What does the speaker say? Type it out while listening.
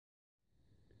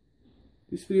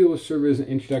This video will serve as an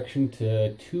introduction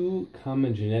to two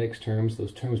common genetics terms,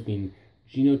 those terms being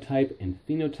genotype and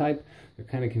phenotype. They're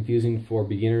kind of confusing for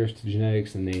beginners to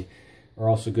genetics, and they are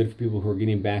also good for people who are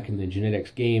getting back in the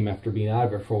genetics game after being out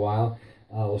of it for a while.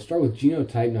 We'll start with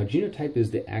genotype. Now, genotype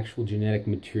is the actual genetic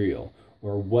material,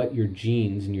 or what your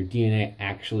genes and your DNA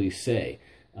actually say.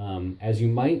 As you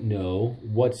might know,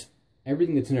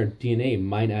 everything that's in our DNA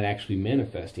might not actually be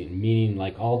manifesting, meaning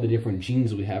like all the different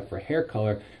genes we have for hair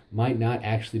color might not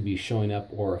actually be showing up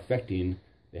or affecting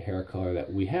the hair color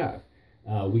that we have.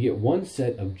 We get one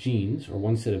set of genes or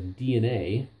one set of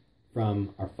DNA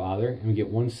from our father, and we get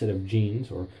one set of genes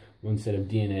or one set of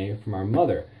DNA from our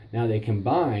mother. Now they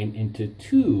combine into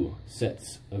two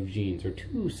sets of genes or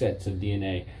two sets of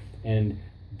DNA, and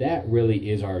that really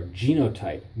is our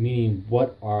genotype, meaning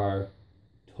what our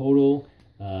total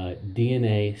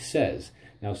DNA says.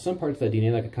 Now some parts of that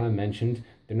DNA, like I kind of mentioned,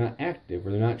 they're not active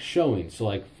or they're not showing. So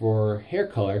like for hair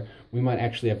color, we might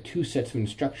actually have two sets of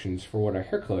instructions for what our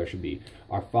hair color should be.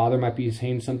 Our father might be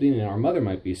saying something and our mother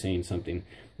might be saying something.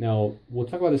 Now we'll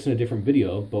talk about this in a different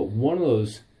video, but one of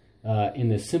those in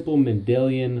the simple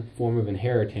Mendelian form of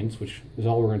inheritance, which is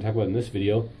all we're going to talk about in this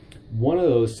video, one of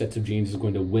those sets of genes is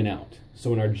going to win out.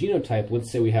 So in our genotype, let's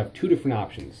say we have two different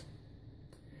options.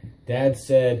 Dad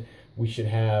said we should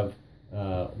have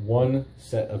one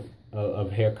set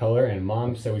of hair color, and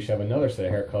Mom said we should have another set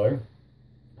of hair color.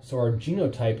 So our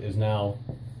genotype is now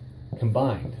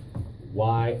combined,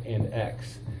 Y and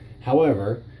X.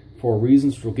 However, for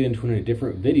reasons we'll get into in a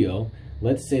different video,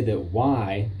 let's say that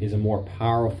Y is a more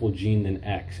powerful gene than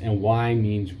X, and Y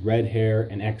means red hair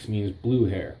and X means blue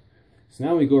hair. So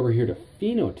now when we go over here to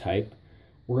phenotype,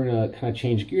 we're going to kind of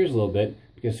change gears a little bit,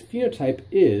 because phenotype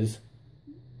is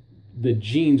the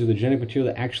genes or the genetic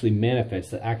material that actually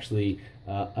manifests, that actually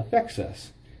affects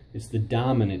us. It's the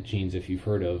dominant genes, if you've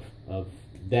heard of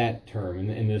that term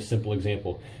in this simple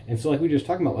example. And so like we were just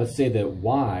talking about, let's say that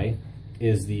Y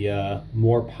is the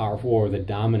more powerful or the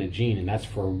dominant gene, and that's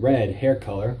for red hair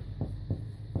color.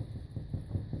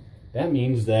 That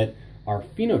means that our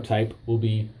phenotype will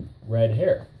be red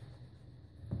hair.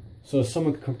 So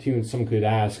someone could come to you and someone could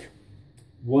ask,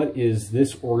 what is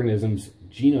this organism's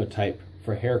genotype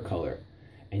for hair color?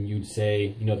 And you'd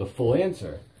say, you know, the full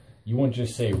answer. You wouldn't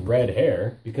just say red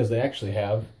hair, because they actually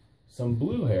have some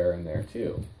blue hair in there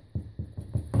too.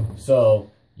 So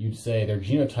you'd say their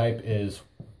genotype is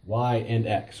Y and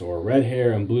X, or red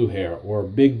hair and blue hair, or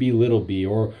big B, little b,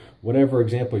 or whatever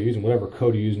example you're using, whatever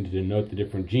code you're using to denote the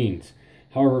different genes.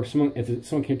 However, if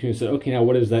someone came to you and said, okay, now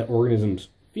what is that organism's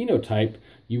phenotype?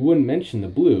 You wouldn't mention the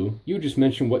blue, you would just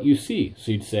mention what you see.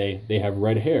 So you'd say they have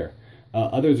red hair.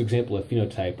 Others example of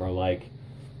phenotype are like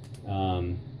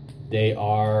they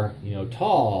are, you know,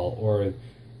 tall, or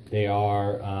they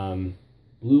are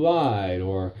blue-eyed,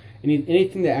 or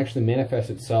anything that actually manifests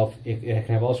itself. It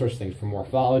can have all sorts of things, from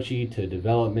morphology to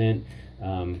development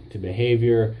to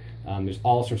behavior. There's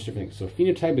all sorts of different things. So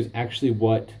phenotype is actually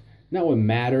not what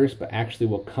matters, but actually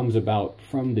what comes about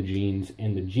from the genes,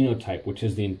 and the genotype, which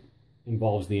is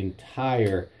involves the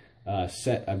entire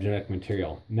set of genetic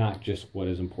material, not just what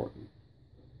is important.